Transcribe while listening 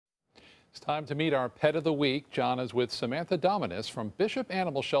It's time to meet our pet of the week. John is with Samantha Dominus from Bishop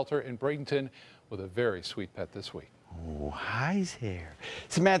Animal Shelter in Bradenton with a very sweet pet this week. Oh, hi there.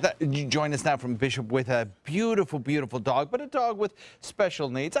 Samantha, you join us now from Bishop with a beautiful, beautiful dog, but a dog with special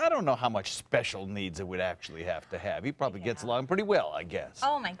needs. I don't know how much special needs it would actually have to have. He probably gets along pretty well, I guess.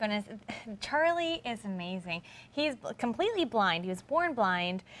 Oh my goodness, Charlie is amazing. He's completely blind. He was born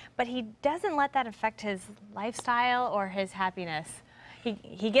blind, but he doesn't let that affect his lifestyle or his happiness.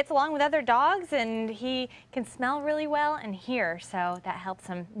 He gets along with other dogs, and he can smell really well and hear, so that helps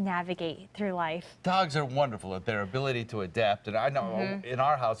him navigate through life. Dogs are wonderful at their ability to adapt, and I know in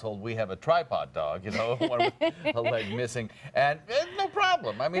our household we have a tripod dog, you know, one with a leg missing, and no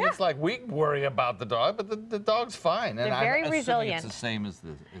problem. I mean, it's like we worry about the dog, but the dog's fine. They're and very I'm resilient. It's the same as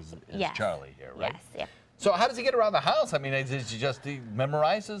Yes. Charlie here, right? Yes, yeah. So how does he get around the house? I mean, he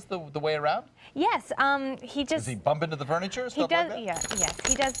memorizes the way around? Yes, he just... Does he bump into the furniture, stuff like that? Yes,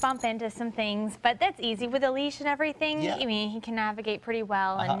 he does bump into some things, but that's easy. With a leash and everything, I mean, he can navigate pretty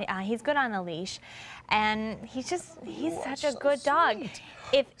well, and he's good on a leash. And he's such a good dog.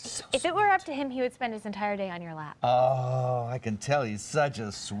 If it were up to him, he would spend his entire day on your lap. Oh, I can tell he's such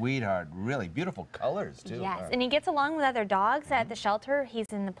a sweetheart. Really beautiful colors, too. Yes, and he gets along with other dogs at the shelter.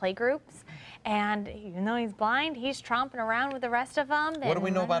 He's in the play groups, and even though he's blind, he's tromping around with the rest of them. What do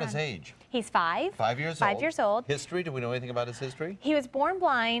we know about his age? He's 5. 5 years old? 5 years old. History? Do we know anything about his history? He was born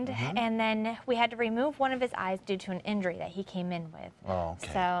blind, and then we had to remove one of his eyes due to an injury that he came in with. Oh,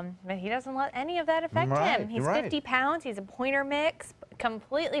 okay. So, but he doesn't let any of that affect him. He's 50 pounds. He's a pointer mix,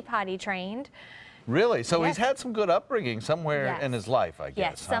 completely potty trained. Really? So he's had some good upbringing somewhere in his life, I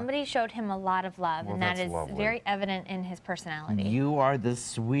guess. Yes, somebody showed him a lot of love, and that is very evident in his personality. You are the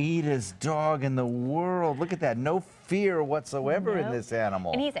sweetest dog in the world. Look at that. No fear whatsoever in this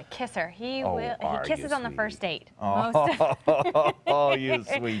animal. And he's a kisser. He kisses on the first date. Oh, you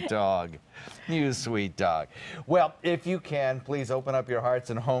sweet dog. You sweet dog. Well, if you can, please open up your hearts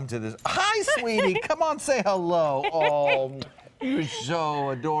and home to this. Hi, sweetie. Come on, say hello. Oh, you're so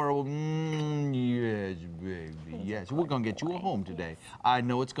adorable. Yes, baby. Yes, we're going to get you a home today. I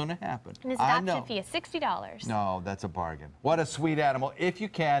know it's going to happen. And his adoption fee is $60. No, that's a bargain. What a sweet animal. If you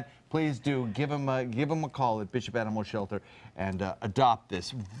can, please do give him a call at Bishop Animal Shelter and adopt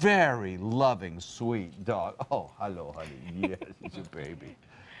this very loving, sweet dog. Oh, hello, honey. Yes, it's a baby.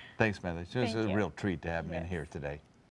 Thanks, man. It's just a real treat to have him in here today.